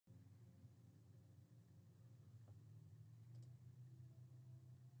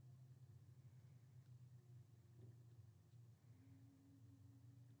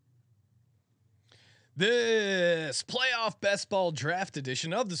This playoff best ball draft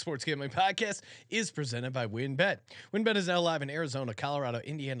edition of the Sports Gambling Podcast is presented by WynnBET. WynnBET is now live in Arizona, Colorado,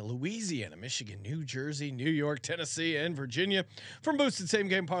 Indiana, Louisiana, Michigan, New Jersey, New York, Tennessee, and Virginia. From boosted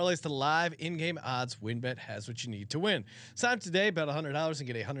same-game parlays to live in-game odds, WynnBET has what you need to win. Sign up today, bet $100 and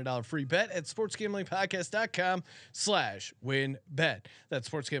get a $100 free bet at sportsgamblingpodcast.com/WynnBET. That's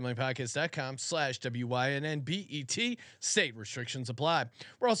sportsgamblingpodcast.com/WYNNBET. State restrictions apply.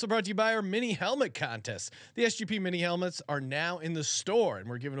 We're also brought to you by our mini helmet contest. The SGP mini helmets are now in the store and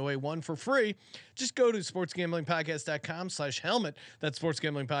we're giving away one for free. Just go to sportsgamblingpodcast.com/helmet. That's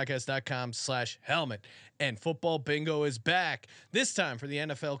sportsgamblingpodcast.com/helmet. And football bingo is back, this time for the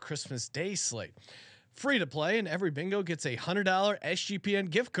NFL Christmas Day slate. Free to play, and every bingo gets a $100 SGPN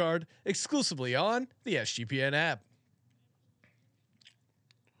gift card exclusively on the SGPN app.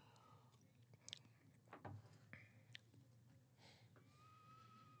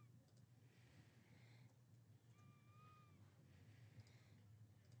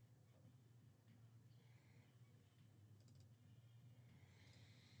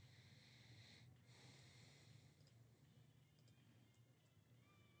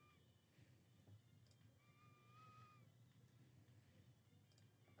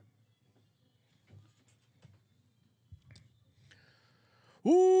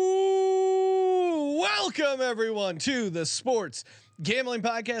 Ooh, welcome everyone to the Sports Gambling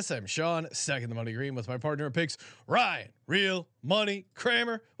Podcast. I'm Sean, stacking the money green with my partner in picks, Ryan, Real Money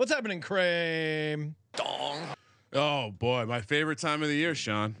Kramer. What's happening, Kramer? Dong. Oh boy, my favorite time of the year,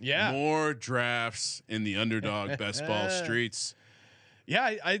 Sean. Yeah, more drafts in the Underdog best ball streets.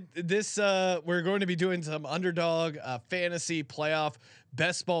 Yeah, we're going to be doing some Underdog fantasy playoff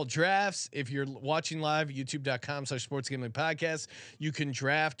best ball drafts. If you're watching live, youtube.com/sportsgamblingpodcast, you can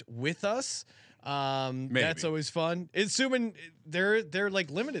draft with us. That's always fun. Assuming they're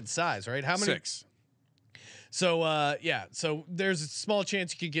like limited size, right? How many? 6. So so there's a small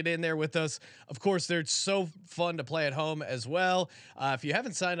chance you could get in there with us. Of course, they're so fun to play at home as well. If you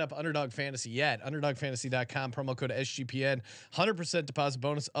haven't signed up Underdog Fantasy yet, underdogfantasy.com, promo code SGPN, 100% deposit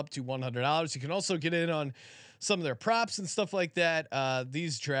bonus up to $100. You can also get in on some of their props and stuff like that.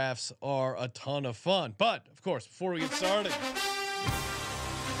 These drafts are a ton of fun. But of course, before we get started,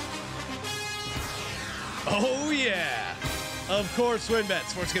 oh yeah. Of course, WynnBET,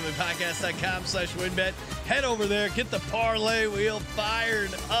 sportsgamblingpodcast.com/WynnBET. Head over there, get the parlay wheel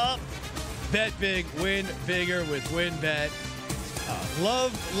fired up. Bet big, win bigger with WynnBET.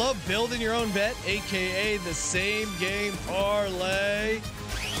 Love building your own bet, aka the same game parlay.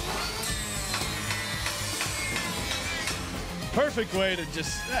 Perfect way to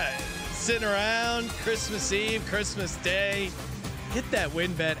just sit around Christmas Eve, Christmas Day. Get that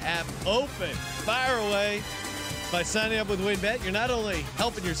WynnBET app open, fire away. By signing up with WynnBET, you're not only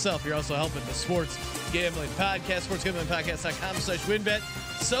helping yourself, you're also helping the Sports Gambling Podcast, sportsgamblingpodcast.com/WynnBET,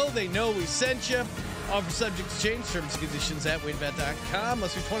 so they know we sent you. Offer subject to change, terms and conditions at WynnBET.com.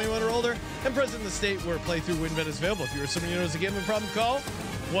 Must be 21 or older and present in the state where playthrough WynnBET is available. If you or someone you know has a gambling problem, call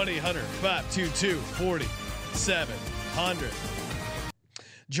 1-800-522-4700.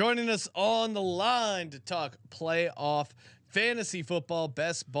 Joining us on the line to talk playoff fantasy football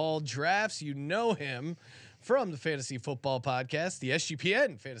best ball drafts, you know him from the Fantasy Football Podcast, the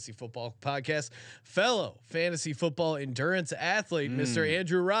SGPN Fantasy Football Podcast, fellow fantasy football endurance athlete, Mr.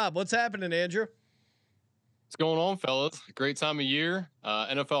 Andrew Raub. What's happening, Andrew? What's going on, fellas? Great time of year.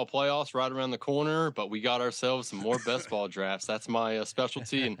 NFL playoffs right around the corner, but we got ourselves some more best ball drafts. That's my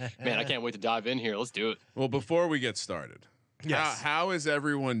specialty, and man, I can't wait to dive in here. Let's do it. Well, before we get started, yes, how is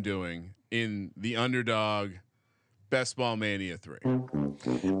everyone doing in the Underdog Best Ball Mania 3?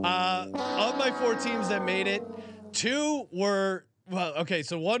 Of my 4 teams that made it, 2 were okay.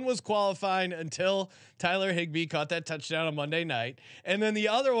 So one was qualifying until Tyler Higbee caught that touchdown on Monday night, and then the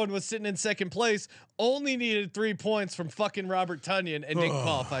other one was sitting in second place. Only needed 3 points from fucking Robert Tonyan and didn't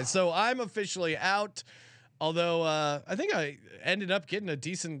qualify. So I'm officially out. Although I think I ended up getting a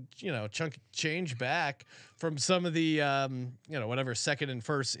decent, chunk of change back from some of the, whatever second and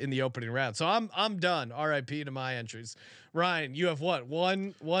first in the opening round. So I'm done. RIP to my entries. Ryan, you have what?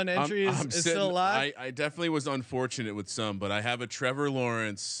 One entry is still alive. I definitely was unfortunate with some, but I have a Trevor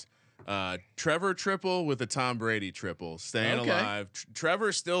Lawrence, Trevor triple with a Tom Brady triple staying alive.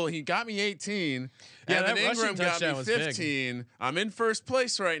 Trevor still, he got me 18. Yeah, Evan Ingram got me 15. I'm in first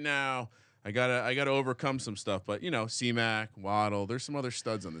place right now. I gotta overcome some stuff, but C-Mac, Waddle, there's some other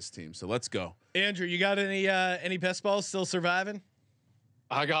studs on this team, so let's go. Andrew, you got any best balls still surviving?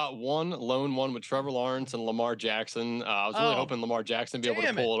 I got one lone one with Trevor Lawrence and Lamar Jackson. I was really hoping Lamar Jackson would be able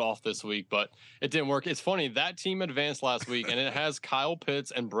to pull it off this week, but it didn't work. It's funny, that team advanced last week, and it has Kyle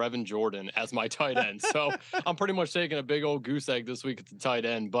Pitts and Brevin Jordan as my tight end. So I'm pretty much taking a big old goose egg this week at the tight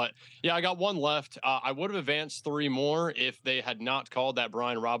end. But yeah, I got one left. I would have advanced 3 more if they had not called that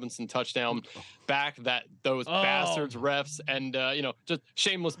Brian Robinson touchdown back, those bastards refs. And just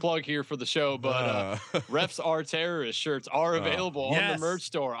shameless plug here for the show, but refs are terrorists shirts are available on the merch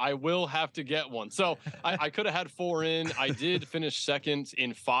store. I will have to get one. So I could have had 4 in. I did finish second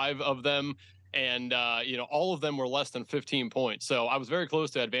in 5 of them, and all of them were less than 15 points. So I was very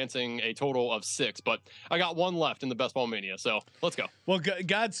close to advancing a total of 6, but I got one left in the Best Ball Mania. So let's go. Well,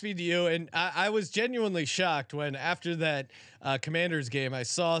 Godspeed to you. And I was genuinely shocked when after that Commanders game, I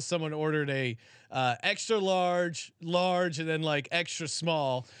saw someone ordered a extra large, and then like extra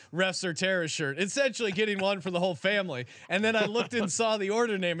small refs or terrorist shirt, essentially getting one for the whole family. And then I looked and saw the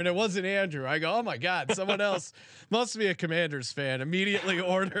order name and it wasn't Andrew. I go, oh my God, someone else must be a Commanders fan. Immediately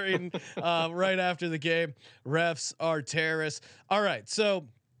ordering right after the game. Refs are terrorists. All right. So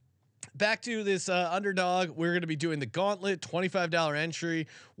back to this Underdog. We're going to be doing the Gauntlet, $25 entry,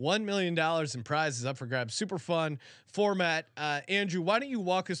 $1 million in prizes up for grabs. Super fun format. Andrew, why don't you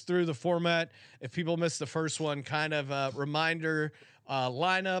walk us through the format? If people missed the first one, kind of a reminder,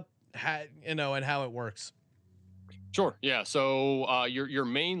 lineup, and how it works. Sure. Yeah. So your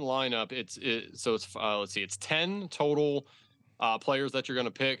main lineup, it's let's see, it's 10 total players that you're going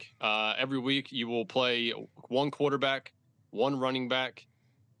to pick. Every week you will play 1 quarterback, 1 running back,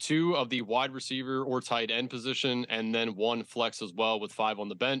 2 of the wide receiver or tight end position, and then 1 flex as well with 5 on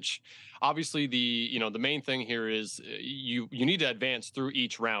the bench. Obviously, the main thing here is you need to advance through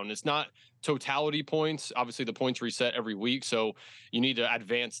each round. It's not totality points. Obviously, the points reset every week, so you need to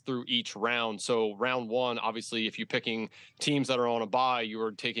advance through each round. So round 1, obviously, if you're picking teams that are on a bye, you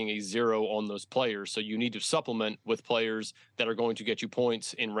are taking a 0 on those players. So you need to supplement with players that are going to get you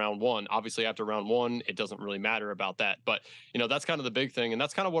points in round 1. Obviously, after round 1, it doesn't really matter about that. But that's kind of the big thing, and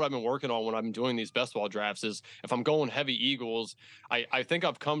that's kind of what I've been working on when I've been doing these best ball drafts. Is if I'm going heavy Eagles, I think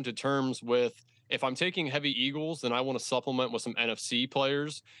I've come to terms with, if I'm taking heavy Eagles, then I want to supplement with some NFC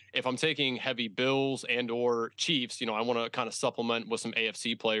players. If I'm taking heavy Bills and or Chiefs, I want to kind of supplement with some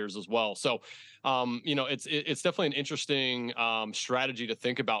AFC players as well. So, it's definitely an interesting strategy to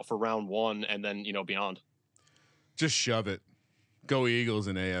think about for round 1 and then, beyond. Just shove it. Go Eagles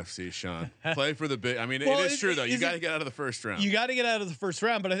and AFC, Sean. Play for the big. I mean, it is true though. You got to get out of the first round. You got to get out of the first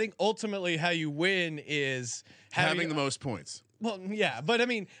round, but I think ultimately how you win is having the most points. Well, yeah, but I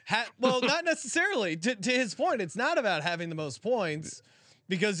mean, not necessarily. To his point, it's not about having the most points,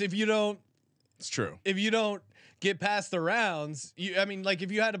 because if you don't, it's true. If you don't get past the rounds, like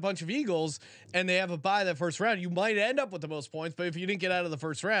if you had a bunch of Eagles and they have a bye that first round, you might end up with the most points. But if you didn't get out of the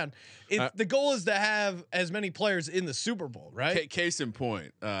first round, the goal is to have as many players in the Super Bowl, right? Case in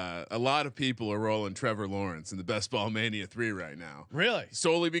point, a lot of people are rolling Trevor Lawrence in the Best Ball Mania 3 right now. Really?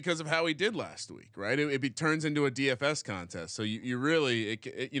 Solely because of how he did last week, right? It turns into a DFS contest. So you really,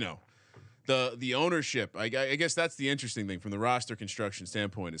 the ownership, I guess that's the interesting thing from the roster construction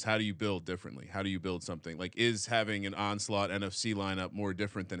standpoint, is how do you build differently? How do you build something? Like, is having an onslaught NFC lineup more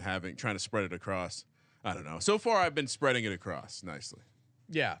different than trying to spread it across? I don't know. So far, I've been spreading it across nicely.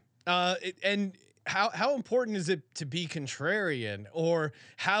 Yeah. And how important is it to be contrarian, or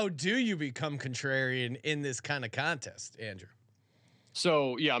how do you become contrarian in this kind of contest, Andrew?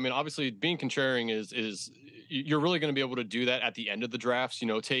 So, yeah, I mean, obviously being contrarian is you're really going to be able to do that at the end of the drafts,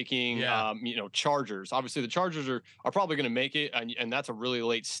 taking, Chargers. Obviously the Chargers are probably going to make it. And that's a really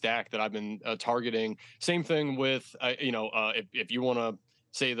late stack that I've been targeting. Same thing with, if you want to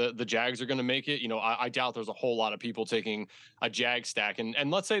say the Jags are going to make it, I doubt there's a whole lot of people taking a Jag stack.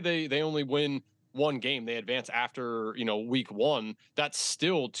 And let's say they only win 1 game, they advance after, week 1, that's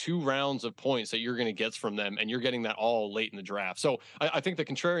still 2 rounds of points that you're going to get from them. And you're getting that all late in the draft. So I think the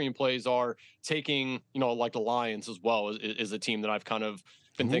contrarian plays are taking, like the Lions as well is a team that I've kind of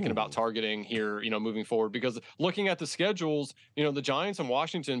been thinking about targeting here, moving forward, because looking at the schedules, the Giants and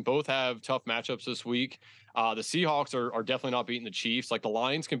Washington both have tough matchups this week. The Seahawks are definitely not beating the Chiefs. Like the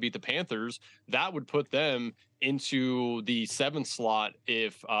Lions can beat the Panthers. That would put them into the 7th slot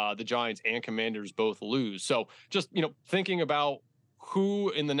if the Giants and Commanders both lose. So just, thinking about who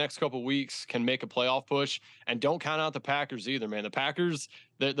in the next couple of weeks can make a playoff push, and don't count out the Packers either, man. The Packers,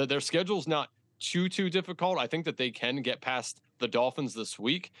 their schedule's not too difficult. I think that they can get past the Dolphins this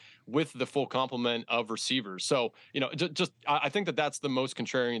week with the full complement of receivers. So, I think that that's the most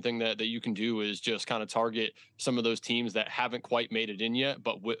contrarian thing that you can do, is just kind of target some of those teams that haven't quite made it in yet,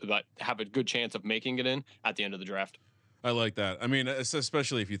 but have a good chance of making it in at the end of the draft. I like that. I mean,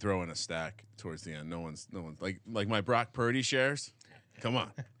 especially if you throw in a stack towards the end. No one's like my Brock Purdy shares. Come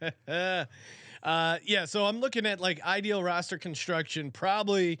on. Yeah. So I'm looking at like ideal roster construction,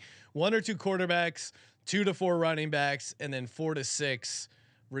 probably 1 or 2 quarterbacks, 2 to 4 running backs, and then 4 to 6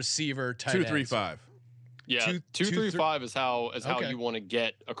 receiver tight 2, 3, ends. 5. Yeah, 2, 3, 5 is how you want to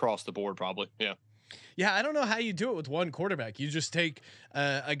get across the board, probably. Yeah. Yeah, I don't know how you do it with one quarterback. You just take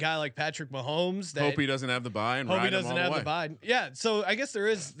a guy like Patrick Mahomes. Hope he doesn't have the bye and hope he ride him doesn't all have the the way. bye. Yeah, so I guess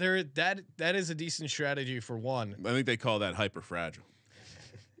that is a decent strategy for one. I think they call that hyper fragile.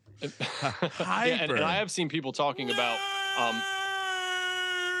 Yeah, and I have seen people talking about.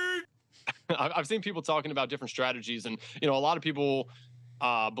 I've seen people talking about different strategies, and a lot of people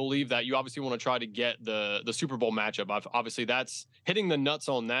believe that you obviously want to try to get the Super Bowl matchup. Obviously that's hitting the nuts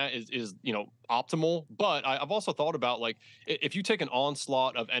on that is optimal. But I've also thought about, like, if you take an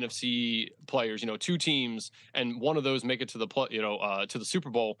onslaught of NFC players, 2 teams, and one of those make it to the to the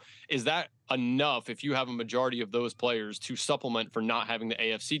Super Bowl, is that enough if you have a majority of those players to supplement for not having the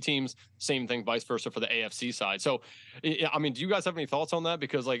AFC teams? Same thing, vice versa for the AFC side. So, I mean, do you guys have any thoughts on that?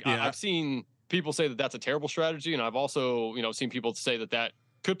 Because I've seen people say that that's a terrible strategy, and I've also seen people say that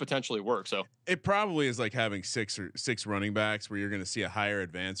could potentially work. So it probably is like having 6 running backs where you're going to see a higher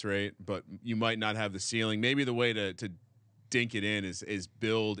advance rate, but you might not have the ceiling. Maybe the way to dink it in is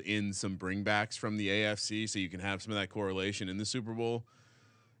build in some bringbacks from the AFC so you can have some of that correlation in the Super Bowl.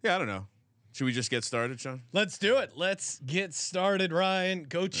 Yeah, I don't know. Should we just get started, Sean? Let's do it. Let's get started, Ryan.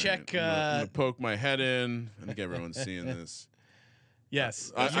 Go check. Right, I'm gonna poke my head in. I think everyone's seeing this.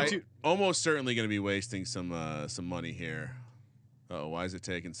 Yes, I'm almost certainly going to be wasting some money here. Oh, why is it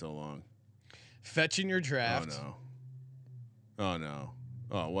taking so long? Fetching your draft. Oh no.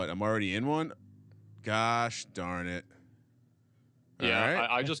 Oh, what? I'm already in one? Gosh darn it. Yeah, right.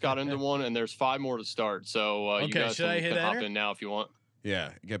 I just got into one, and there's 5 more to start. So you guys can hop in now if you want.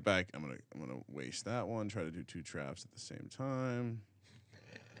 Yeah, get back. I'm gonna waste that one. Try to do 2 drafts at the same time.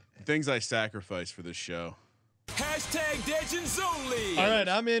 Things I sacrifice for this show. #Legends only. All right,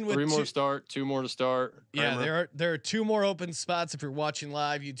 I'm in with 3 more to start, 2 more to start. Yeah, there are 2 more open spots if you're watching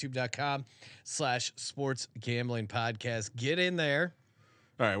live. YouTube.com/sports gambling podcast. Get in there.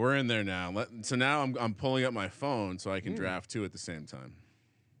 All right, we're in there now. So now I'm pulling up my phone so I can draft 2 at the same time.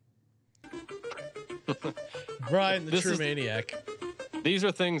 Brian, the true maniac. These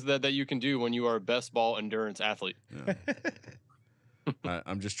are things that you can do when you are a best ball endurance athlete. Yeah.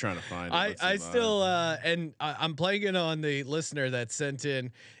 I'm just trying to find it. I still and I'm playing it on the listener that sent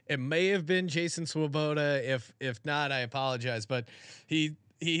in. It may have been Jason Swoboda. If not, I apologize. But he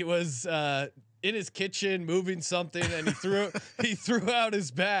was in his kitchen moving something, and he threw out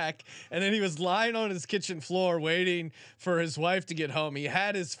his back, and then he was lying on his kitchen floor waiting for his wife to get home. He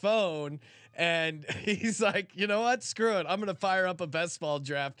had his phone. And he's like, you know what? Screw it. I'm going to fire up a best ball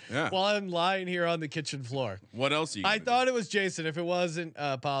draft while I'm lying here on the kitchen floor. What else? I thought it was Jason. If it wasn't,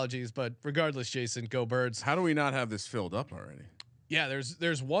 apologies. But regardless, Jason, go Birds. How do we not have this filled up already? Yeah,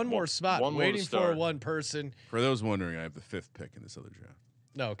 there's one more spot waiting for one person. For those wondering, I have the 5th pick in this other draft.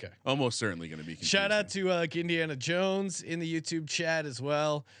 No, okay. Almost certainly going to be confusing. Shout out to Indiana Jones in the YouTube chat as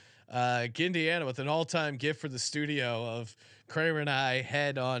well. Indiana with an all-time gift for the studio of Kramer and I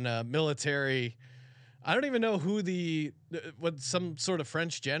head on military. I don't even know who what some sort of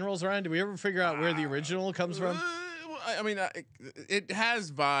French generals are on. Do we ever figure out where the original comes from? I mean, it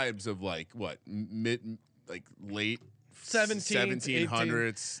has vibes of like what late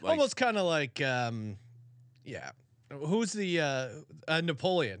 1700s, almost kind of like Who's the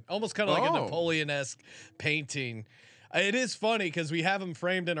Napoleon? Almost kind of like a Napoleon-esque painting. It is funny because we have them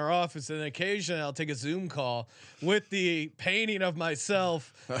framed in our office, and occasionally I'll take a Zoom call with the painting of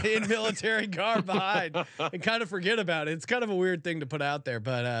myself in military garb behind and kind of forget about it. It's kind of a weird thing to put out there,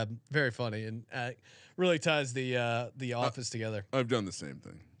 but very funny and really ties the office together. I've done the same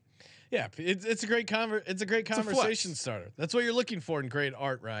thing. Yeah, it's a great conversation starter. That's what you're looking for in great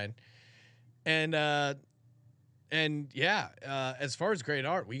art, Ryan. And as far as great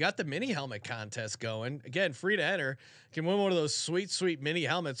art, we got the mini helmet contest going. Again, free to enter. You can win one of those sweet mini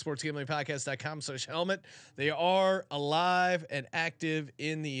helmets, sportsgamblingpodcast.com/helmet. They are alive and active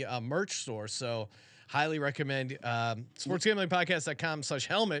in the merch store. So highly recommend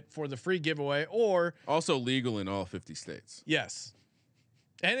sportsgamblingpodcast.com/helmet for the free giveaway, or also legal in all 50 states. Yes.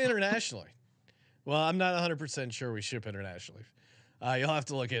 And internationally. Well, I'm not 100% sure we ship internationally. You'll have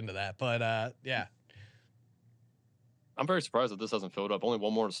to look into that, but yeah. I'm very surprised that this hasn't filled up. Only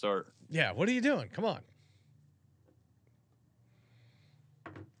 1 more to start. Yeah, what are you doing? Come on.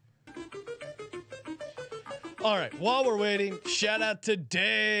 All right. While we're waiting, shout out to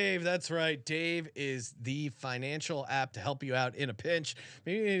Dave. That's right. Dave is the financial app to help you out in a pinch.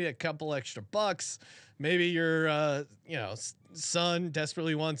 Maybe you need a couple extra bucks. Maybe your son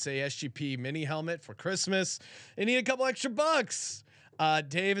desperately wants a SGP mini helmet for Christmas. They need a couple extra bucks.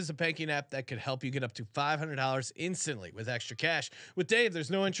 Dave is a banking app that could help you get up to $500 instantly with extra cash. With Dave, there's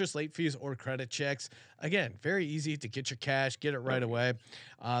no interest, late fees, or credit checks. Again, very easy to get your cash, get it right away.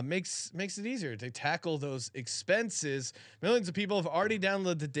 Makes it easier to tackle those expenses. Millions of people have already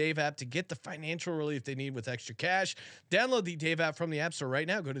downloaded the Dave app to get the financial relief they need with extra cash. Download the Dave app from the App Store right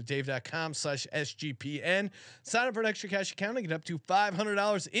now. Go to dave.com/SGPN. Sign up for an extra cash account and get up to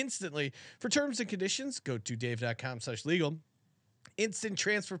 $500 instantly. For terms and conditions, go to dave.com/legal. Instant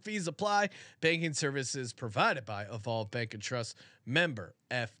transfer fees apply. Banking services provided by Evolve Bank and Trust, member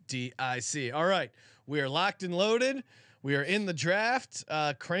FDIC. All right, we are locked and loaded. We are in the draft.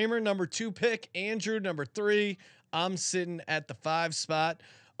 Kramer, number 2 pick. Andrew, number 3. I'm sitting at the 5 spot.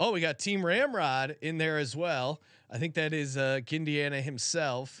 Oh, we got Team Ramrod in there as well. I think that is Gindiana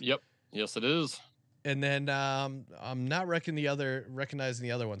himself. Yep. Yes, it is. And then I'm not recognizing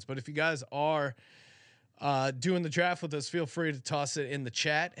the other ones, but if you guys are doing the draft with us, feel free to toss it in the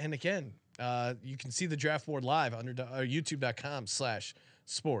chat. And again, you can see the draft board live under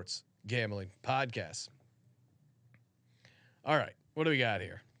youtube.com/sports gambling podcast. All right. What do we got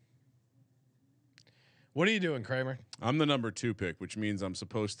here? What are you doing, Kramer? I'm the number 2 pick, which means I'm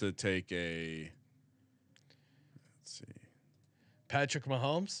supposed to take a, let's see, Patrick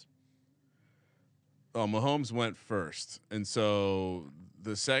Mahomes. Oh, Mahomes went first. And so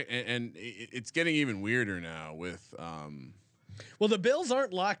the and it's getting even weirder now with well, the Bills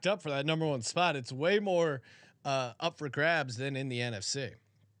aren't locked up for that number 1 spot. It's way more up for grabs than in the NFC.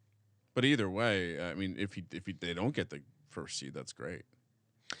 But either way, I mean, if they don't get the first seed, that's great.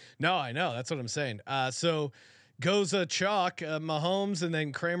 No, I know. That's what I'm saying. So goes chalk, Mahomes, and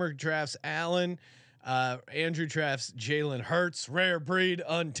then Kramer drafts Allen. Andrew drafts Jalen Hurts, rare breed,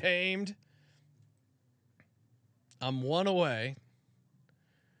 untamed. I'm 1 away.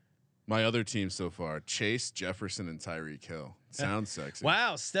 My other team so far: Chase, Jefferson, and Tyreek Hill. Sounds sexy.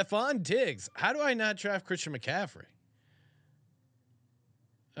 Wow, Stephon Diggs. How do I not draft Christian McCaffrey?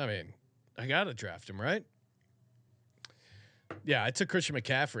 I mean, I gotta draft him, right? Yeah, I took Christian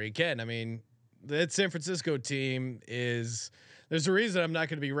McCaffrey again. I mean, that San Francisco team is. There's a reason I'm not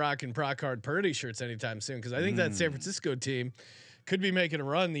going to be rocking Proc Hard Purdy shirts anytime soon, because I think that San Francisco team could be making a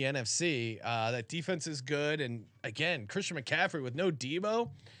run in the NFC. That defense is good, and again, Christian McCaffrey with no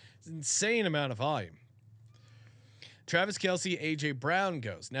Debo, it's an insane amount of volume. Travis Kelce, AJ Brown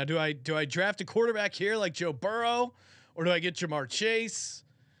goes. Now, do I draft a quarterback here like Joe Burrow, or do I get Jamar Chase?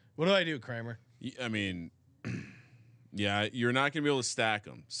 What do I do, Kramer? I mean, yeah, you're not going to be able to stack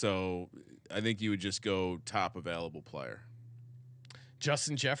them, so I think you would just go top available player.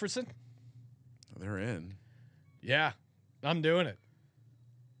 Justin Jefferson? They're in. Yeah, I'm doing it.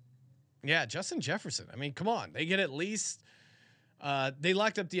 Yeah, Justin Jefferson. I mean, come on. They get at least they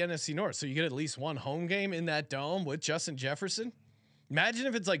locked up the NFC North, so you get at least 1 home game in that dome with Justin Jefferson. Imagine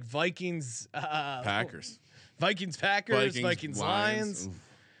if it's like Vikings Packers. Vikings Packers, Vikings Lions. Oof.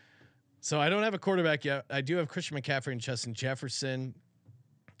 So I don't have a quarterback yet. I do have Christian McCaffrey and Justin Jefferson.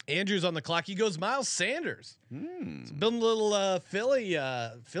 Andrew's on the clock. He goes Miles Sanders. So building a little Philly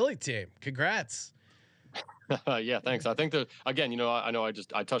team. Congrats. Yeah, thanks. I think that again, I know I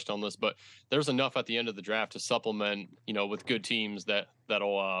touched on this, but there's enough at the end of the draft to supplement, with good teams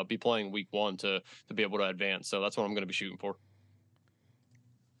that'll be playing week 1 to be able to advance. So that's what I'm going to be shooting for.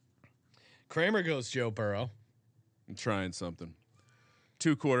 Kramer goes Joe Burrow. I'm trying something.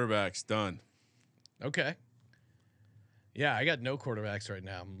 2 quarterbacks done. Okay. Yeah, I got no quarterbacks right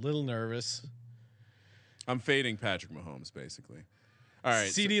now. I'm a little nervous. I'm fading Patrick Mahomes, basically. All right.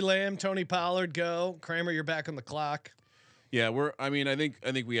 CeeDee Lamb, Tony Pollard, go. Kramer, you're back on the clock. Yeah, I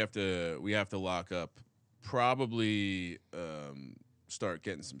think we have to lock up. Probably start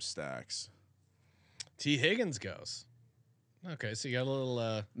getting some stacks. T. Higgins goes. Okay, so you got a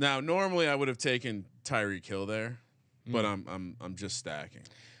little. Now, normally I would have taken Tyreek Hill there, but I'm just stacking.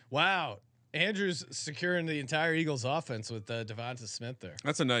 Wow, Andrew's securing the entire Eagles offense with Devonta Smith there.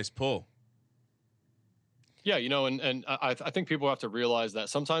 That's a nice pull. Yeah, and I think people have to realize that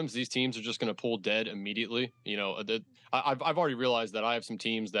sometimes these teams are just going to pull dead immediately. I've already realized that I have some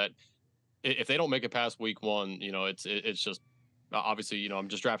teams that if they don't make it past week 1, it's just obviously I'm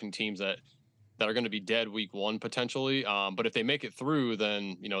just drafting teams that are going to be dead week 1 potentially. But if they make it through,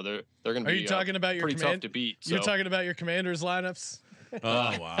 then they're going to be. Are you talking about your pretty tough to beat? You're talking about your Commanders lineups.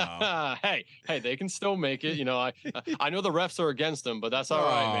 Oh wow! Hey, they can still make it. I know the refs are against them, but that's all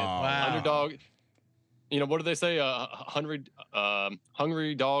right, man. Wow. Underdog. You know, what do they say? Hungry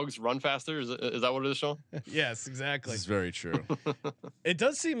dogs run faster. Is that what it is, Sean? Yes, exactly. This is very true. It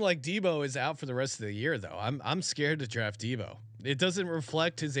does seem like Debo is out for the rest of the year, though. I'm scared to draft Debo. It doesn't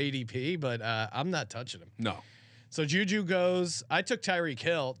reflect his ADP, but I'm not touching him. No. So Juju goes. I took Tyreek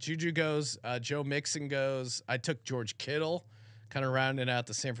Hill. Juju goes. Joe Mixon goes. I took George Kittle, kind of rounding out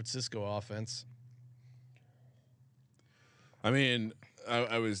the San Francisco offense. I mean,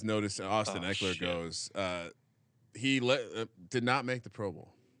 I was noticing Austin Eckler goes. He did not make the Pro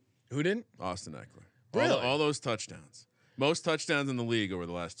Bowl. Who didn't? Austin Eckler. Really? All those touchdowns. Most touchdowns in the league over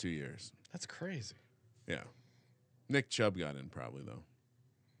the last 2 years. That's crazy. Yeah. Nick Chubb got in probably though.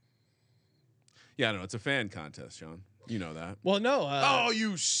 Yeah, no, it's a fan contest, Sean. You know that. Well, no.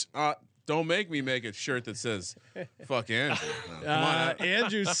 Don't make me make a shirt that says "fuck Andrew." No, come on.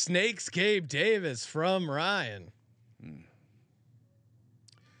 Andrew snakes Gabe Davis from Ryan.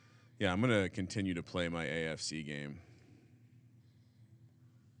 Yeah, I'm gonna continue to play my AFC game.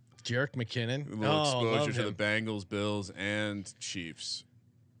 Jerick McKinnon. A little exposure to the Bengals, Bills, and Chiefs.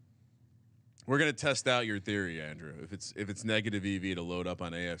 We're gonna test out your theory, Andrew. If it's negative EV to load up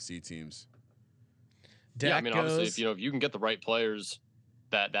on AFC teams. Yeah, I mean, obviously, if you can get the right players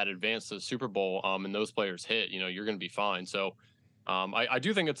that advance to the Super Bowl, and those players hit, you're going to be fine. So, I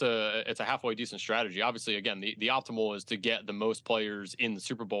do think it's a halfway decent strategy. Obviously, again, the optimal is to get the most players in the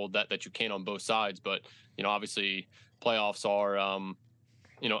Super Bowl that you can on both sides. But obviously, playoffs are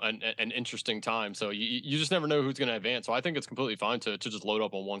an interesting time. So you just never know who's going to advance. So I think it's completely fine to just load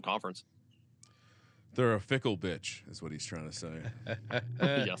up on one conference. They're a fickle bitch, is what he's trying to say.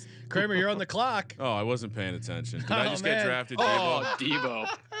 Yes. Kramer, you're on the clock. Oh, I wasn't paying attention. Did I just get drafted? Debo.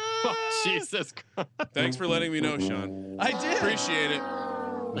 Oh, Jesus Christ. Thanks for letting me know, Sean. I did. Appreciate it.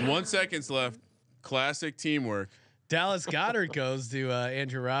 1 second left. Classic teamwork. Dallas Goedert goes to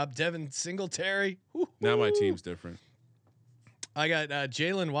Andrew Raub. Devin Singletary. Woo-hoo. Now my team's different. I got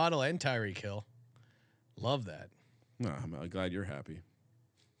Jalen Waddle and Tyreek Hill. Love that. No, I'm glad you're happy.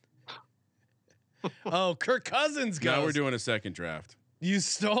 Oh, Kirk Cousins goes. Now we're doing a second draft. You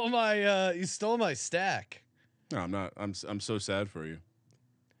stole my stack. No, I'm not. I'm so sad for you.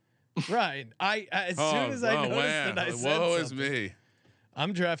 Right. As soon as I noticed that I said woe is something. me.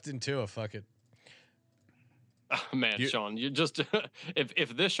 I'm drafting Tua. Fuck it. Oh, man, Sean, you just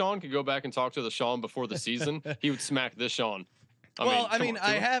if this Sean could go back and talk to the Sean before the season, he would smack this Sean. I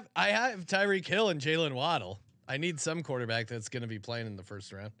have Tyreek Hill and Jalen Waddle. I need some quarterback that's going to be playing in the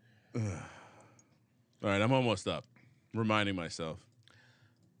first round. All right, I'm almost up. Reminding myself.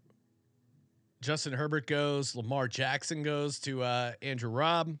 Justin Herbert goes. Lamar Jackson goes to Andrew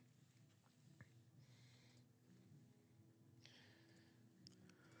Raub.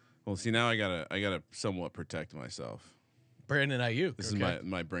 Well, see, now I gotta somewhat protect myself. Brandon Ayuk. This is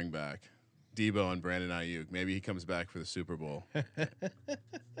my bring back. Debo and Brandon Ayuk. Maybe he comes back for the Super Bowl.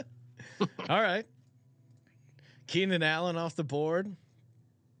 All right. Keenan Allen off the board.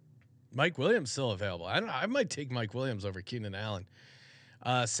 Mike Williams still available. I might take Mike Williams over Keenan Allen.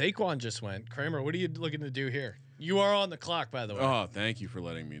 Saquon just went. Kramer, what are you looking to do here? You are on the clock, by the way. Oh, thank you for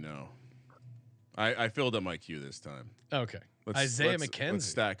letting me know. I filled up my queue this time. Okay. Isaiah McKenzie. Let's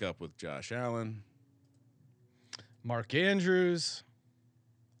stack up with Josh Allen. Mark Andrews.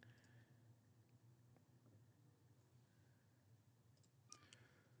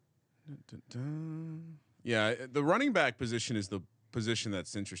 Yeah, the running back position is the position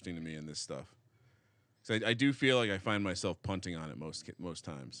that's interesting to me in this stuff. So I do feel like I find myself punting on it most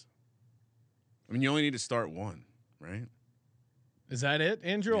times. I mean, you only need to start one, right? Is that it,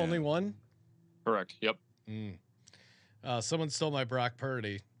 Andrew? Yeah. Only one? Correct. Yep. Someone stole my Brock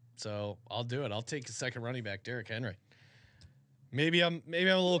Purdy, so I'll do it. I'll take a second running back, Derrick Henry. Maybe I'm a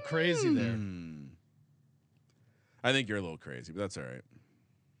little crazy there. I think you're a little crazy, but that's all right.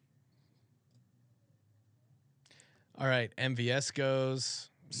 All right, MVS goes.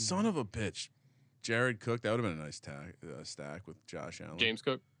 Son of a bitch. Jared Cook. That would have been a nice stack with Josh Allen. James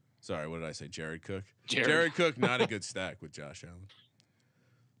Cook. Sorry, what did I say? Jared Cook. Jared Cook, not a good stack with Josh Allen.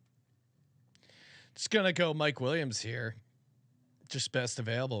 Just gonna go Mike Williams here. Just best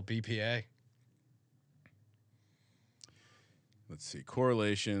available BPA. Let's see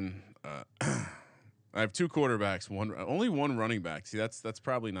correlation. I have two quarterbacks. Only one running back. See, that's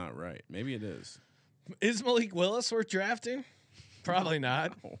probably not right. Maybe it is. Is Malik Willis worth drafting? Probably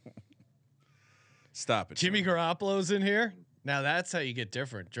not. Stop it. Jimmy Garoppolo's in here. Now that's how you get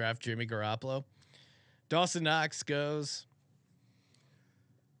different. Draft Jimmy Garoppolo. Dawson Knox goes.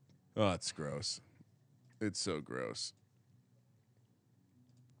 Oh, it's gross. It's so gross.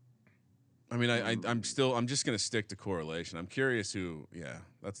 I mean, I'm just gonna stick to correlation. I'm curious who. Yeah,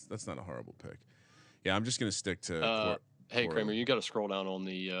 that's not a horrible pick. Yeah, I'm just gonna stick to. Hey, Kramer, you got to scroll down on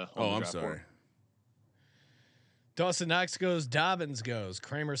the. Oh, I'm sorry. Board. Dawson Knox goes. Dobbins goes.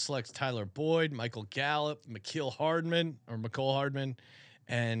 Kramer selects Tyler Boyd, Michael Gallup, McCole Hardman,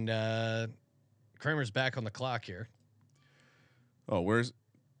 and Kramer's back on the clock here. Oh, where's?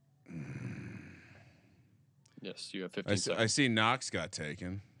 Yes, you have 15 seconds. I see Knox got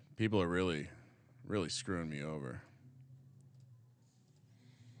taken. People are really screwing me over.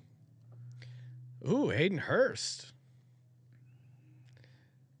 Ooh, Hayden Hurst.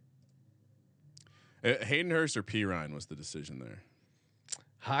 Hayden Hurst or P. Ryan was the decision there.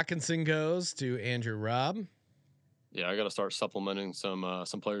 Hawkinson goes to Andrew Raub. Yeah, I got to start supplementing some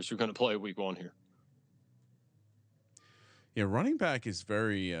players who are going to play week 1 here. Yeah, running back is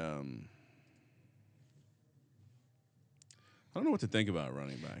very. I don't know what to think about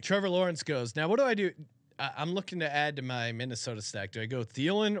running back. Trevor Lawrence goes. Now, what do I do? I'm looking to add to my Minnesota stack. Do I go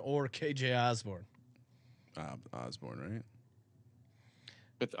Thielen or KJ Osborne? Osborne, right?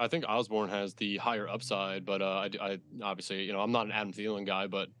 I think Osborne has the higher upside, but I obviously, I'm not an Adam Thielen guy,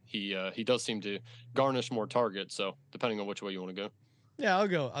 but he does seem to garnish more targets. So depending on which way you want to go. Yeah, I'll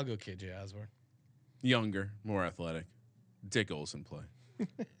go KJ Osborne. Younger, more athletic. Dick Olson play.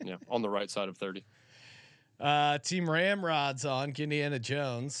 Yeah, on the right side of 30. Team Ramrod's on. Indiana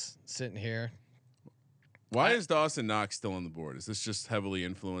Jones sitting here. Why is Dawson Knox still on the board? Is this just heavily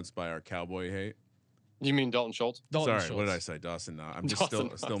influenced by our Cowboy hate? You mean Dalton Schultz? Sorry, what did I say? Dawson Knox. I'm just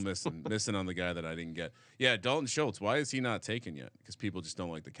still missing on the guy that I didn't get. Yeah, Dalton Schultz. Why is he not taken yet? Because people just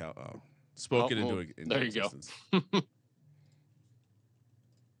don't like the cow. Oh, spoke it into there existence. You go.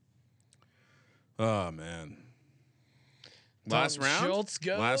 Oh man. Last round. Schultz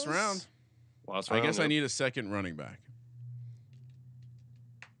goes. Last round. I guess I need a second running back.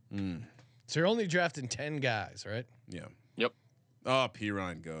 So you're only drafting 10 guys, right? Yeah. Yep. Oh, P.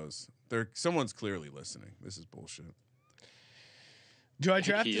 Ryan goes. Someone's clearly listening. This is bullshit. Do I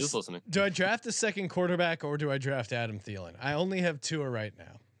draft? He is listening. Do I draft the second quarterback or do I draft Adam Thielen? I only have Tua right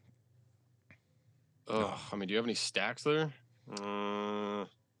now. I mean, do you have any stacks there? I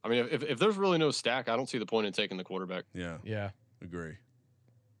mean, if there's really no stack, I don't see the point in taking the quarterback. Yeah. Agree.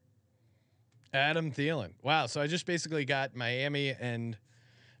 Adam Thielen. Wow. So I just basically got Miami and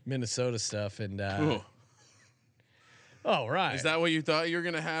Minnesota stuff, and oh right. Is that what you thought you were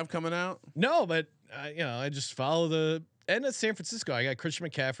gonna have coming out? No, but I just follow the end of San Francisco. I got Christian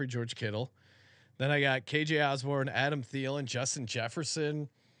McCaffrey, George Kittle. Then I got KJ Osborne, Adam Thielen, Justin Jefferson,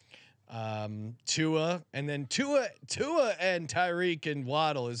 Tua, and then Tua and Tyreek and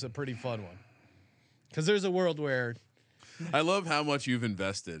Waddle is a pretty fun one. Because there's a world where I love how much you've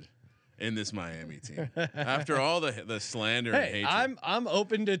invested in this Miami team after all the slander and hatred. I'm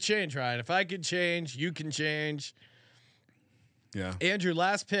open to change, Ryan. If I could change, you can change. Yeah. Andrew,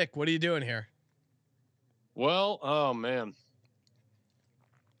 last pick. What are you doing here? Well, oh man.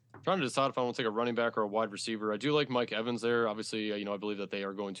 I'm trying to decide if I want to take a running back or a wide receiver. I do like Mike Evans there. Obviously, I believe that they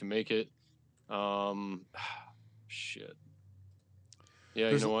are going to make it. Shit. Yeah,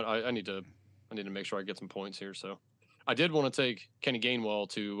 you know what? I need to make sure I get some points here. So I did want to take Kenny Gainwell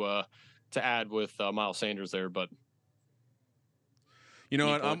to add with Miles Sanders there, but you know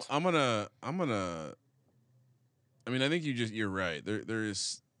what? I'm gonna. I mean, I think you're right. There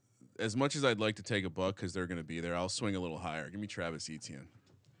is, as much as I'd like to take a buck because they're going to be there, I'll swing a little higher. Give me Travis Etienne.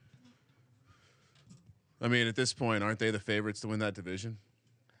 I mean, at this point, aren't they the favorites to win that division?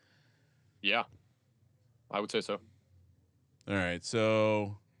 Yeah, I would say so. All right,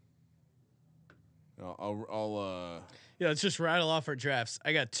 so I'll Yeah, let's just rattle off our drafts.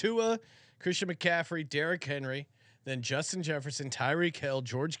 I got Tua, Christian McCaffrey, Derrick Henry, then Justin Jefferson, Tyreek Hill,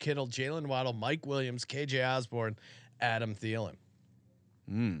 George Kittle, Jalen Waddle, Mike Williams, KJ Osborne, Adam Thielen.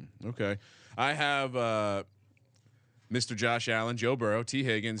 Okay. I have Mr. Josh Allen, Joe Burrow, T.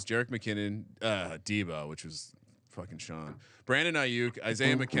 Higgins, Jerick McKinnon, Debo, which was fucking Sean, Brandon Ayuk,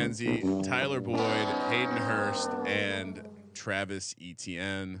 Isaiah McKenzie, Tyler Boyd, Hayden Hurst, and Travis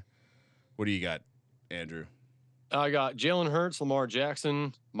Etienne. What do you got, Andrew? I got Jalen Hurts, Lamar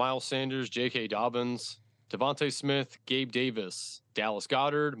Jackson, Miles Sanders, J.K. Dobbins, Devontae Smith, Gabe Davis, Dallas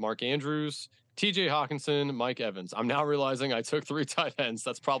Goedert, Mark Andrews, T.J. Hawkinson, Mike Evans. I'm now realizing I took 3 tight ends.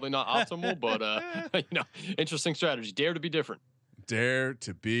 That's probably not optimal, but interesting strategy. Dare to be different. Dare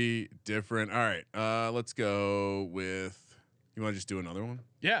to be different. All right, let's go with. You want to just do another one?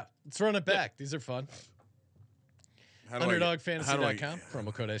 Yeah, let's run it back. These are fun. UnderdogFantasy.com,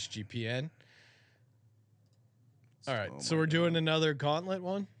 promo code SGPN. All right, so we're doing another gauntlet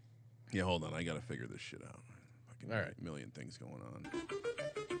one? Yeah, hold on. I got to figure this shit out. Fucking all right. Million things going on.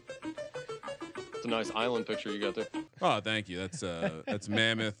 It's a nice island picture you got there. Oh, thank you. That's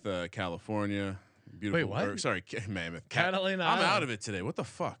Mammoth, California. Beautiful. Wait, what? Sorry, Mammoth. Catalina I'm Island. out of it today. What the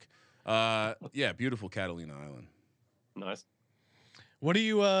fuck? Yeah, beautiful Catalina Island. Nice. What do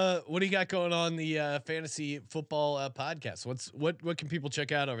you got going on the fantasy football podcast? What can people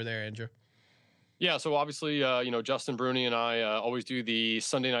check out over there, Andrew? Yeah, so obviously, Justin Bruni and I always do the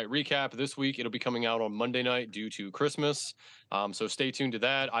Sunday night recap. This week, it'll be coming out on Monday night due to Christmas. So stay tuned to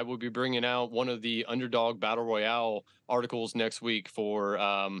that. I will be bringing out one of the Underdog Battle Royale articles next week for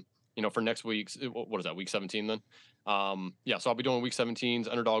next week's, what is that, week 17 then? So I'll be doing week 17's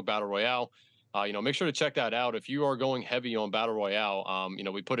Underdog Battle Royale. Make sure to check that out. If you are going heavy on Battle Royale,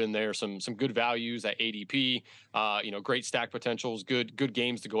 we put in there some good values at ADP, great stack potentials, good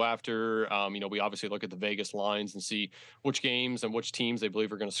games to go after. We obviously look at the Vegas lines and see which games and which teams they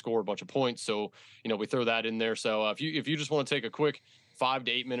believe are going to score a bunch of points. So, we throw that in there. So if you just want to take a quick 5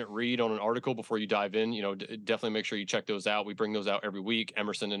 to 8 minute read on an article before you dive in, definitely make sure you check those out. We bring those out every week.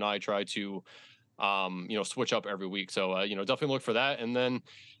 Emerson and I try to, switch up every week. So, definitely look for that. And then,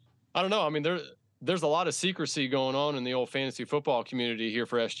 I don't know. I mean, there's a lot of secrecy going on in the old fantasy football community here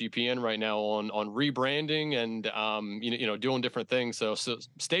for SGPN right now on rebranding and doing different things. So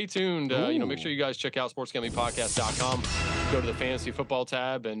stay tuned. Make sure you guys check out sportsgamblingpodcast.com. Go to the fantasy football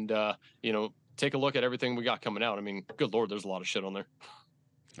tab and take a look at everything we got coming out. I mean, good Lord, there's a lot of shit on there.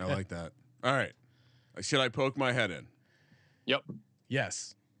 I like that. All right, should I poke my head in? Yep.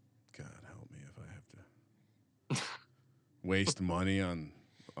 Yes. God help me if I have to waste money on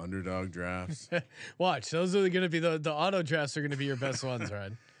underdog drafts. Watch, those are going to be the auto drafts are going to be your best ones,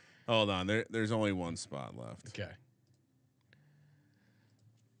 right? Hold on, there's only one spot left. Okay.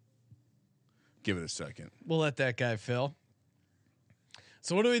 Give it a second. We'll let that guy fill.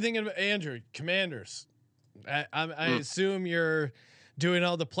 So what are we thinking of Andrew? Commanders. I assume you're doing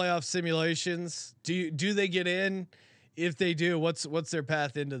all the playoff simulations. Do they get in? If they do, what's their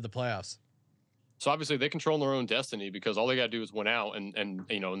path into the playoffs? So obviously they control their own destiny because all they got to do is win out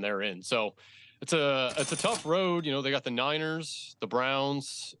and they're in. So it's a tough road. They got the Niners, the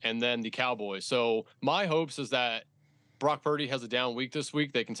Browns, and then the Cowboys. So my hopes is that Brock Purdy has a down week this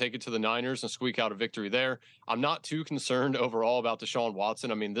week. They can take it to the Niners and squeak out a victory there. I'm not too concerned overall about Deshaun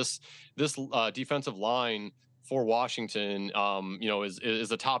Watson. I mean, this defensive line for Washington,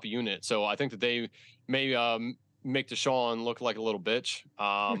 is a top unit. So I think that they may make Deshaun look like a little bitch.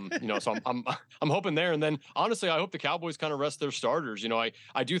 So I'm hoping there. And then honestly, I hope the Cowboys kind of rest their starters.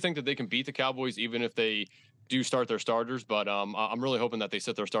 I do think that they can beat the Cowboys even if they do start their starters, but I'm really hoping that they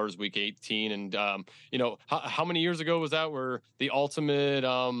sit their starters week 18. And how many years ago was that where the ultimate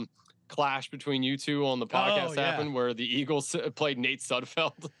clash between you two on the podcast happened, where the Eagles played Nate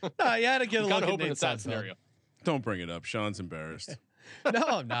Sudfeld? No, you had to get a look at hoping Nate it's that Sudfeld. scenario. Don't bring it up. Sean's embarrassed. No,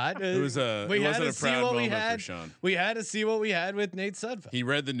 I'm not. It wasn't a proud moment for Sean. We had to see what we had with Nate Sudfeld. He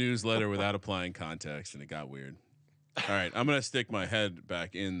read the newsletter without applying context, and it got weird. All right, I'm gonna stick my head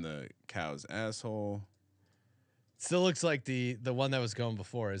back in the cow's asshole. Still looks like the one that was going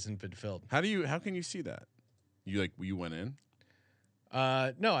before hasn't been filled. How can you see that? You went in?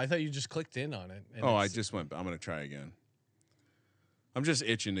 No, I thought you just clicked in on it. I just went. I'm gonna try again. I'm just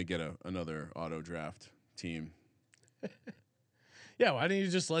itching to get another auto draft team. Yeah, why don't you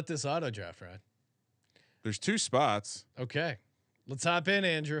just let this auto draft ride? There's 2 spots. Okay, let's hop in,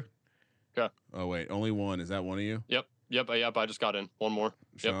 Andrew. Okay. Oh wait, only one. Is that one of you? Yep. I just got in. One more.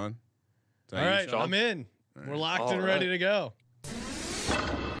 Sean. Yep. All right, Sean? I'm in. All We're right. locked and ready to go.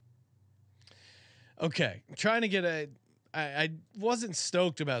 Okay, I'm trying to get I wasn't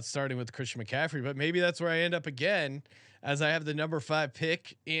stoked about starting with Christian McCaffrey, but maybe that's where I end up again, as I have the number 5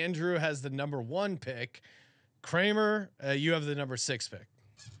 pick. Andrew has the number 1 pick. Kramer, you have the number 6 pick.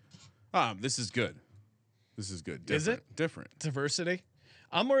 This is good. This is good. Is it? Different. Diversity.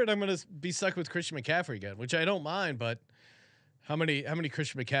 I'm worried I'm going to be stuck with Christian McCaffrey again, which I don't mind, but how many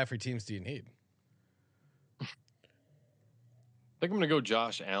Christian McCaffrey teams do you need? I think I'm going to go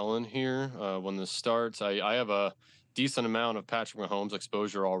Josh Allen here when this starts. I have a decent amount of Patrick Mahomes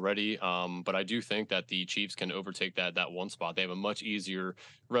exposure already, but I do think that the Chiefs can overtake that one spot. They have a much easier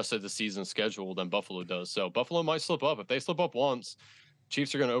rest of the season schedule than Buffalo does. So Buffalo might slip up. If they slip up once,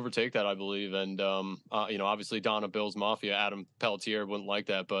 Chiefs are going to overtake that, I believe. And, obviously Donna Bills Mafia, Adam Pelletier wouldn't like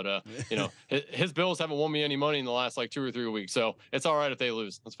that, but his Bills haven't won me any money in the last 2 or 3 weeks. So it's all right if they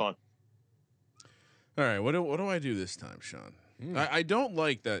lose. That's fine. All right. What do I do this time, Sean? I don't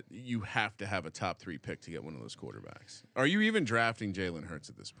like that you have to have a top 3 pick to get one of those quarterbacks. Are you even drafting Jalen Hurts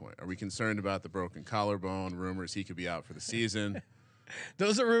at this point? Are we concerned about the broken collarbone, rumors he could be out for the season?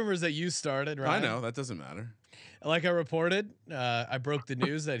 Those are rumors that you started, right? I know. That doesn't matter. Like I reported, I broke the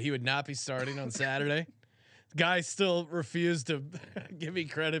news that he would not be starting on Saturday. Guy still refused to give me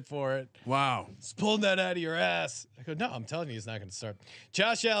credit for it. Wow. He's pulling that out of your ass. I go, no, I'm telling you, he's not going to start.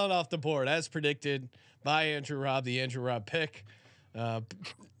 Josh Allen off the board, as predicted by Andrew Raub, the Andrew Raub pick.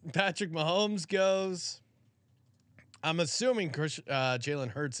 Patrick Mahomes goes. I'm assuming Jalen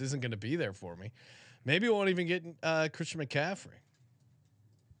Hurts isn't going to be there for me. Maybe we won't even get Christian McCaffrey.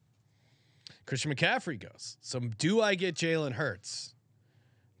 Christian McCaffrey goes. So do I get Jalen Hurts?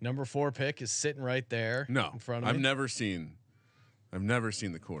 Number 4 pick is sitting right there. No, in front of me. I've never seen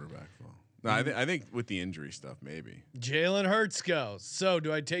the quarterback fall. No, I think with the injury stuff, maybe Jalen Hurts goes. So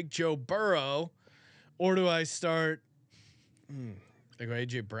do I take Joe Burrow, or do I start? I go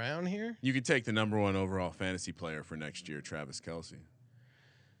AJ Brown here. You could take the number 1 overall fantasy player for next year, Travis Kelce.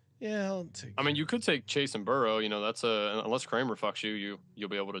 Yeah, I'll take. I mean, you could take Chase and Burrow. You know, that's unless Kramer fucks you'll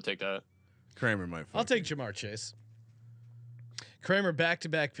be able to take that. Kramer might. I'll take Jamar Chase. Kramer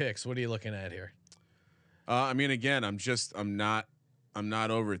back-to-back picks. What are you looking at here? I mean, again, I'm not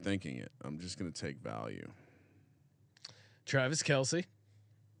overthinking it. I'm just going to take value. Travis Kelce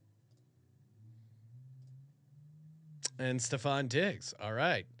and Stephon Diggs. All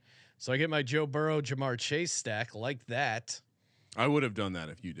right. So I get my Joe Burrow, Jamar Chase stack like that. I would have done that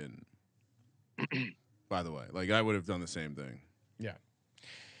if you didn't. By the way, like I would have done the same thing. Yeah.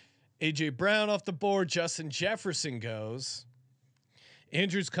 AJ Brown off the board. Justin Jefferson goes.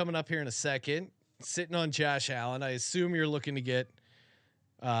 Andrew's coming up here in a second. Sitting on Josh Allen. I assume you're looking to get.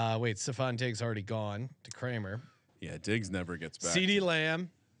 Wait, Stephon Diggs already gone to Kramer. Yeah, Diggs never gets back. CeeDee Lamb.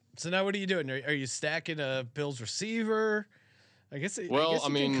 So now what are you doing? Are you stacking a Bills receiver? I guess. Well, I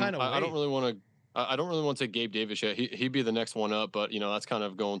mean, I don't really want to. I don't really want to take Gabe Davis yet. He'd be the next one up, but that's kind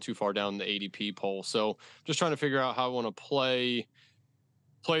of going too far down the ADP poll. So just trying to figure out how I want to play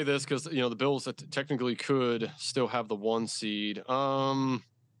this because the Bills technically could still have the 1 seed. You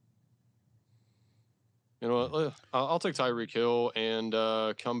know what? I'll take Tyreek Hill and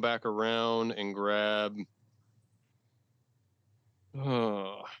come back around and grab.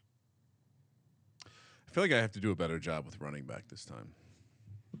 I feel like I have to do a better job with running back this time.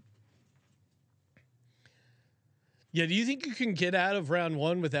 Yeah, do you think you can get out of round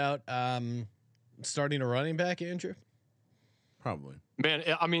 1 without starting a running back, Andrew? Probably. Man,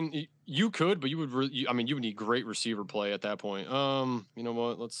 I mean, you could, but you would need great receiver play at that point. You know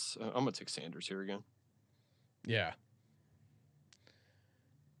what? I'm gonna take Sanders here again. Yeah.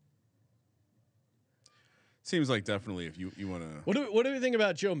 Seems like definitely if you want to. What do we think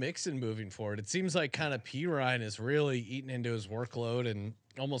about Joe Mixon moving forward? It seems like kind of P. Ryan is really eating into his workload and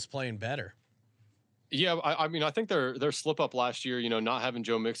almost playing better. Yeah, I mean, I think their slip up last year, not having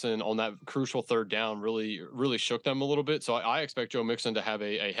Joe Mixon on that crucial 3rd down really shook them a little bit. So I expect Joe Mixon to have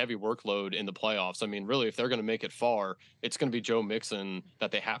a heavy workload in the playoffs. I mean, really, if they're going to make it far, it's going to be Joe Mixon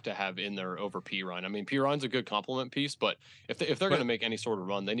that they have to have in there over P. Ryan. I mean, P. Ryan's a good complement piece, but if they're going to make any sort of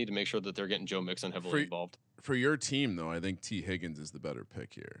run, they need to make sure that they're getting Joe Mixon heavily involved. For your team, though, I think T. Higgins is the better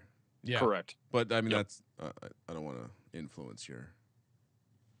pick here. Yeah, correct. But I mean, that's I don't want to influence your.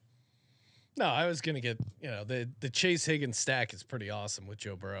 No, I was gonna get the Chase Higgins stack is pretty awesome with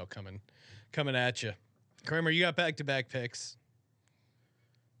Joe Burrow coming at you. Kramer, you got back-to-back picks.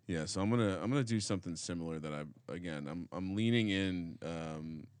 Yeah, so I'm gonna do something similar that I'm leaning in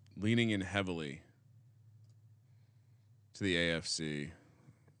heavily to the AFC.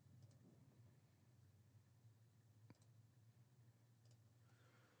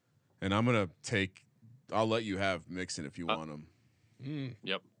 And I'll let you have Mixon if you want him.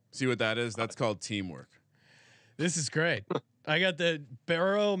 Yep. See what that is? That's called teamwork. This is great. I got the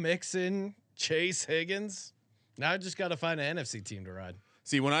Burrow, Mixon, Chase, Higgins. Now I just got to find an NFC team to ride.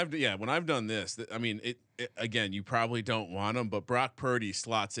 See, when I've done this, I mean, it again, you probably don't want him, but Brock Purdy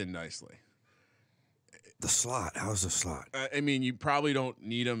slots in nicely. The slot. How's the slot? I mean, you probably don't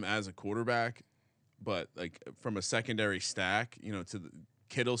need him as a quarterback, but like from a secondary stack,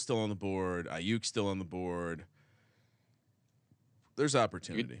 Kittle's still on the board, Ayuk's still on the board. There's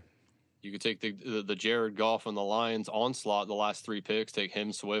opportunity. You could take the Jared Goff and the Lions onslaught the last 3 picks. Take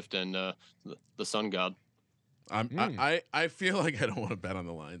him, Swift, and the Sun God. I feel like I don't want to bet on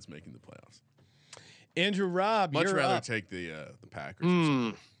the Lions making the playoffs. Andrew Raub, much you're rather up. take the Packers.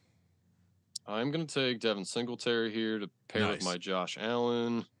 I'm going to take Devin Singletary here to pair with my Josh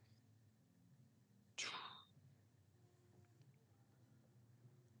Allen.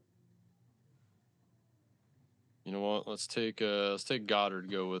 You know what? Let's take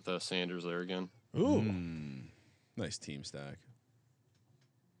Goddard. Go with Sanders there again. Ooh, nice team stack.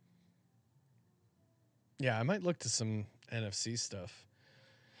 Yeah, I might look to some NFC stuff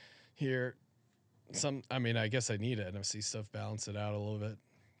here. I mean, I guess I need NFC stuff, balance it out a little bit.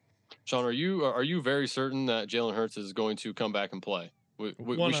 Sean, are you very certain that Jalen Hurts is going to come back and play? We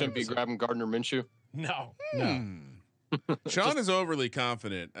shouldn't be grabbing Gardner Minshew. No. Sean is overly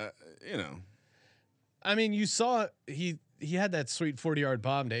confident. I mean, you saw he had that sweet 40-yard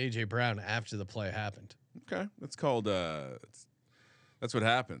bomb to AJ Brown after the play happened. Okay, that's called. That's what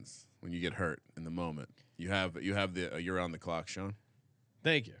happens when you get hurt in the moment. You're on the clock, Sean.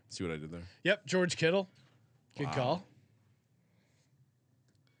 Thank you. See what I did there? Yep, George Kittle. Good call.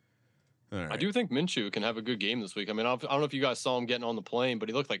 All right. I do think Minshew can have a good game this week. I mean, I don't know if you guys saw him getting on the plane, but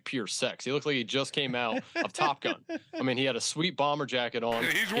he looked like pure sex. He looked like he just came out of Top Gun. I mean, he had a sweet bomber jacket on.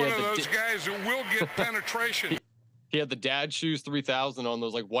 He's one of those guys who will get penetration. He had the dad shoes 3000 on,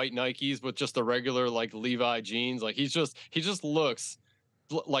 those like white Nikes with just the regular like Levi jeans. Like he just looks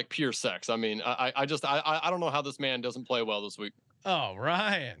like pure sex. I mean, I don't know how this man doesn't play well this week. Oh,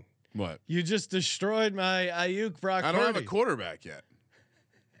 Ryan. What? You just destroyed my Ayuk Brock I don't have a Purdy. quarterback yet.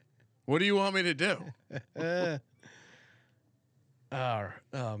 What do you want me to do?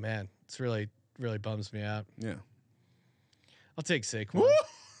 Oh man, it's really bums me out. Yeah. I'll take Saquon.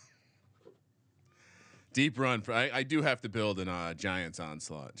 Deep run. I do have to build a Giants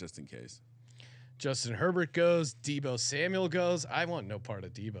onslaught just in case. Justin Herbert goes. Deebo Samuel goes. I want no part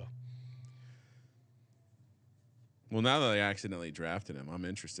of Deebo. Well, now that I accidentally drafted him, I'm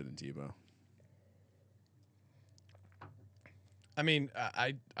interested in Deebo. I mean,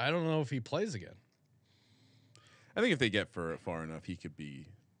 I don't know if he plays again. I think if they get far enough, he could be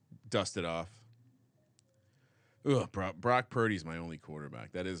dusted off. Ugh, Brock Purdy's my only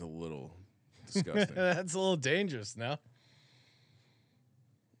quarterback. That is a little disgusting. That's a little dangerous now.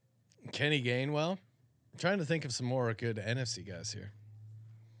 Kenny Gainwell. I'm trying to think of some more good NFC guys here.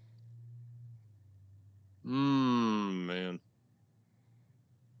 Man.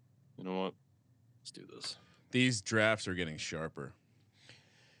 You know what? Let's do this. These drafts are getting sharper.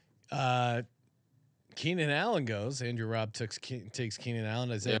 Keenan Allen goes. Andrew Raub takes Keenan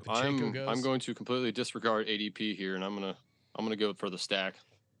Allen. Isaiah Pacheco goes. I'm going to completely disregard ADP here, and I'm gonna go for the stack,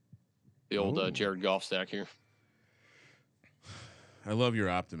 the old Jared Goff stack here. I love your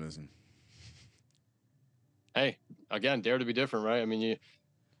optimism. Hey, again, dare to be different, right? I mean,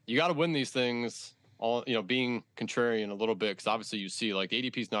 you got to win these things. All being contrarian a little bit, because obviously you see like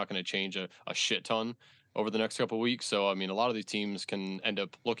ADP is not going to change a shit ton over the next couple of weeks. So I mean, a lot of these teams can end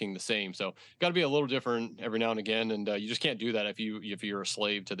up looking the same. So got to be a little different every now and again, and you just can't do that if you're a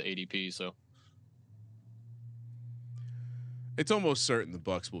slave to the ADP. So it's almost certain the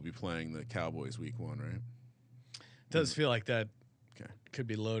Bucs will be playing the Cowboys week 1, right? Does feel like that. Okay. Could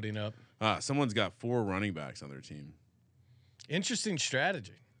be loading up. Someone's got 4 running backs on their team. Interesting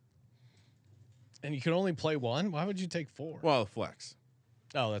strategy. And you can only play 1? Why would you take 4? Well, flex.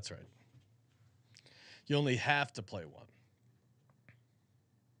 Oh, that's right. You only have to play 1.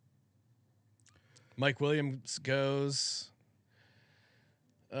 Mike Williams goes.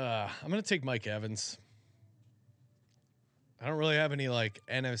 I'm going to take Mike Evans. I don't really have any like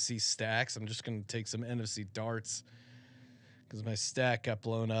NFC stacks. I'm just going to take some NFC darts because my stack got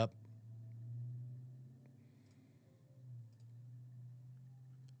blown up.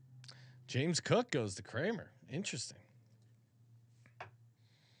 James Cook goes to Kramer. Interesting.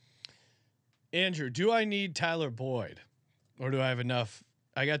 Andrew, do I need Tyler Boyd or do I have enough?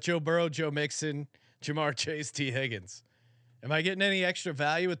 I got Joe Burrow, Joe Mixon, Jamar Chase, T. Higgins. Am I getting any extra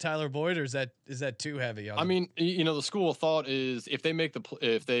value with Tyler Boyd, or is that too heavy? I mean, the school of thought is if they make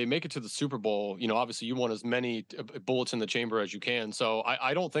it to the Super Bowl, obviously you want as many bullets in the chamber as you can. So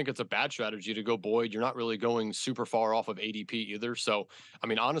I don't think it's a bad strategy to go Boyd. You're not really going super far off of ADP either. So I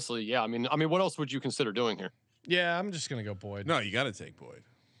mean, honestly, yeah. I mean, what else would you consider doing here? Yeah, I'm just gonna go Boyd. No, you got to take Boyd.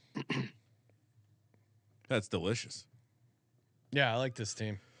 That's delicious. Yeah, I like this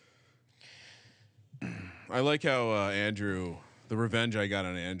team. I like how Andrew, the revenge I got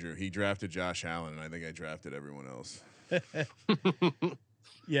on Andrew, he drafted Josh Allen, and I think I drafted everyone else.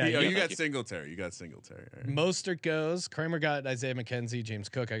 Yeah, you got Singletary. You got Singletary. Right. Mostert goes. Kramer got Isaiah McKenzie, James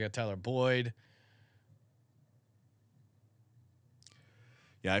Cook. I got Tyler Boyd.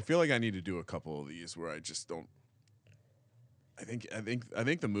 Yeah, I feel like I need to do a couple of these where I just don't. I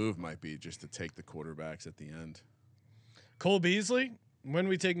think the move might be just to take the quarterbacks at the end. Cole Beasley. When are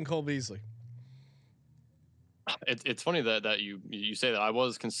we taking Cole Beasley? It's funny that you say that. I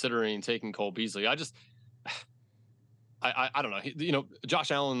was considering taking Cole Beasley. I don't know.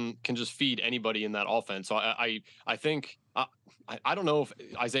 Josh Allen can just feed anybody in that offense. So I think I don't know if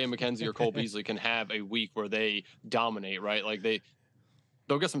Isaiah McKenzie or Cole Beasley can have a week where they dominate, right? Like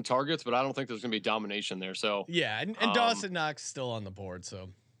they'll get some targets, but I don't think there's going to be domination there. So yeah, and Dawson Knox still on the board. So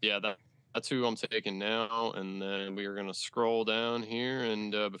yeah, That's who I'm taking now. And then we are going to scroll down here.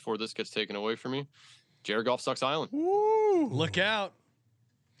 And before this gets taken away from me, Jared Goff sucks Island. Woo, look out.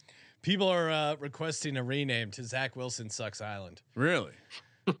 People are requesting a rename to Zach Wilson Sucks Island. Really?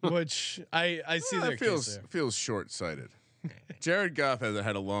 Which I see their feels short-sighted. Jared Goff has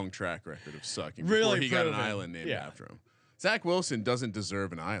had a long track record of sucking really before he got an island named after him. Zach Wilson doesn't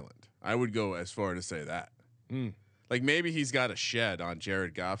deserve an island. I would go as far to say that. Like maybe he's got a shed on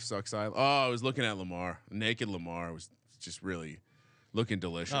Jared Goff Sucks Island. Oh, I was looking at Lamar. Naked Lamar was just really looking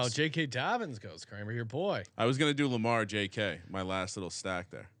delicious. Oh, J.K. Dobbins goes, Kramer, your boy. I was going to do Lamar J.K., my last little stack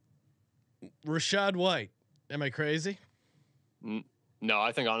there. Rashad White. Am I crazy? No,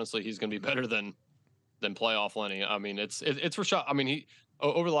 I think honestly he's going to be better than playoff Lenny. I mean, it's Rashad. I mean, he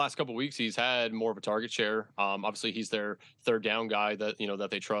over the last couple of weeks he's had more of a target share. Obviously he's their third down guy that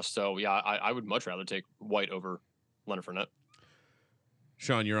that they trust. So yeah, I would much rather take White over Leonard Fournette.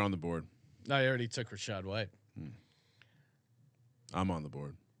 Sean, you're on the board. I already took Rashad White. I'm on the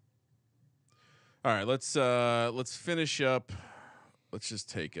board. All right, let's finish up. Let's just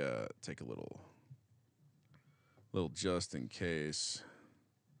take a little just in case.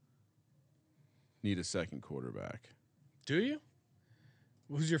 Need a second quarterback. Do you?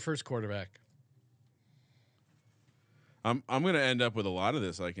 Who's your first quarterback? I'm going to end up with a lot of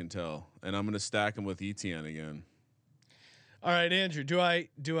this, I can tell, and I'm going to stack them with ETN again. All right, Andrew. Do I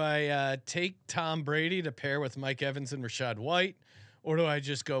take Tom Brady to pair with Mike Evans and Rashad White, or do I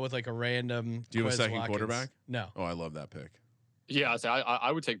just go with like a random? Do you have a second Watkins? quarterback? No. Oh, I love that pick. Yeah,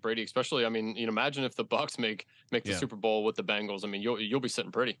 I would take Brady, especially. I mean, imagine if the Bucs make the Super Bowl with the Bengals. I mean, you'll be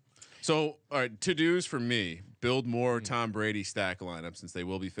sitting pretty. So, all right, to-dos for me: build more Tom Brady stack lineup since they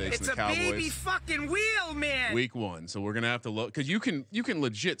will be facing the Cowboys. It's a baby fucking wheel, man. Week 1, so we're gonna have to look because you can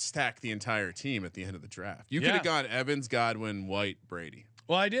legit stack the entire team at the end of the draft. You could have gone Evans, Godwin, White, Brady.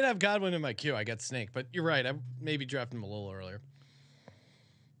 Well, I did have Godwin in my queue. I got Snake, but you're right. I maybe drafted him a little earlier.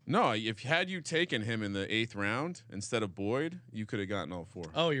 No, if had you taken him in the 8th round instead of Boyd, you could have gotten all 4.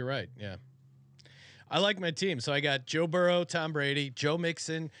 Oh, you're right. Yeah. I like my team. So I got Joe Burrow, Tom Brady, Joe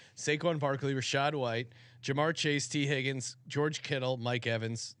Mixon, Saquon Barkley, Rashad White, Jamar Chase, T. Higgins, George Kittle, Mike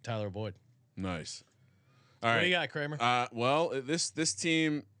Evans, Tyler Boyd. Nice. All right. What do you got, Kramer? Well, this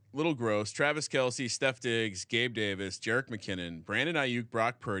team, little gross. Travis Kelce, Steph Diggs, Gabe Davis, Jerick McKinnon, Brandon Ayuk,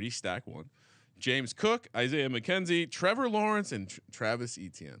 Brock Purdy, stack 1. James Cook, Isaiah McKenzie, Trevor Lawrence, and Travis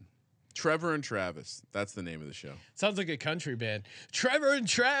Etienne. Trevor and Travis. That's the name of the show. Sounds like a country band. Trevor and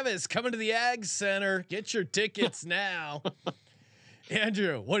Travis coming to the Ag Center. Get your tickets now.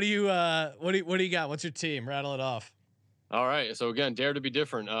 Andrew, what do you got? What's your team? Rattle it off. All right. So again, dare to be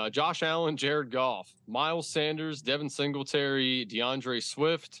different. Josh Allen, Jared Goff, Miles Sanders, Devin Singletary, DeAndre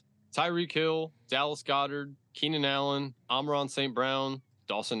Swift, Tyreek Hill, Dallas Goedert, Keenan Allen, Amon St. Brown,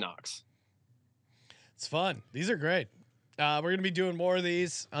 Dawson Knox. It's fun. These are great. We're going to be doing more of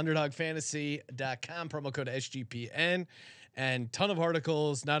these. UnderdogFantasy.com, promo code SGPN, and ton of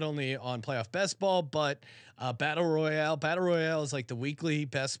articles, not only on playoff best ball, but Battle Royale. Battle Royale is like the weekly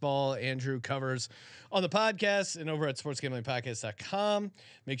best ball Andrew covers on the podcast and over at sportsgamblingpodcast.com.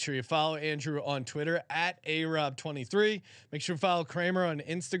 Make sure you follow Andrew on Twitter at ARob23. Make sure you follow Kramer on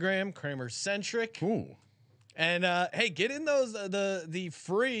Instagram, Kramer-centric. Ooh. And hey, get in those the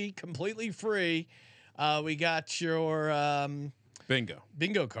free, completely free. We got your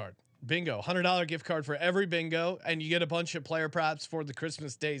bingo card. Bingo, $100 gift card for every bingo, and you get a bunch of player props for the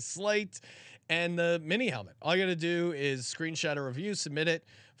Christmas Day slate and the mini helmet. All you got to do is screenshot a review, submit it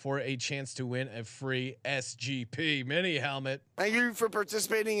for a chance to win a free SGP mini helmet. Thank you for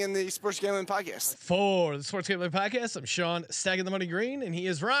participating in the Sports Gambling Podcast. For the Sports Gambling Podcast, I'm Sean, stacking the money green, and he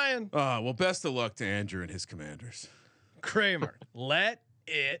is Ryan. Well, best of luck to Andrew and his Commanders. Kramer, let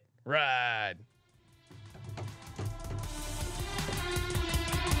it ride.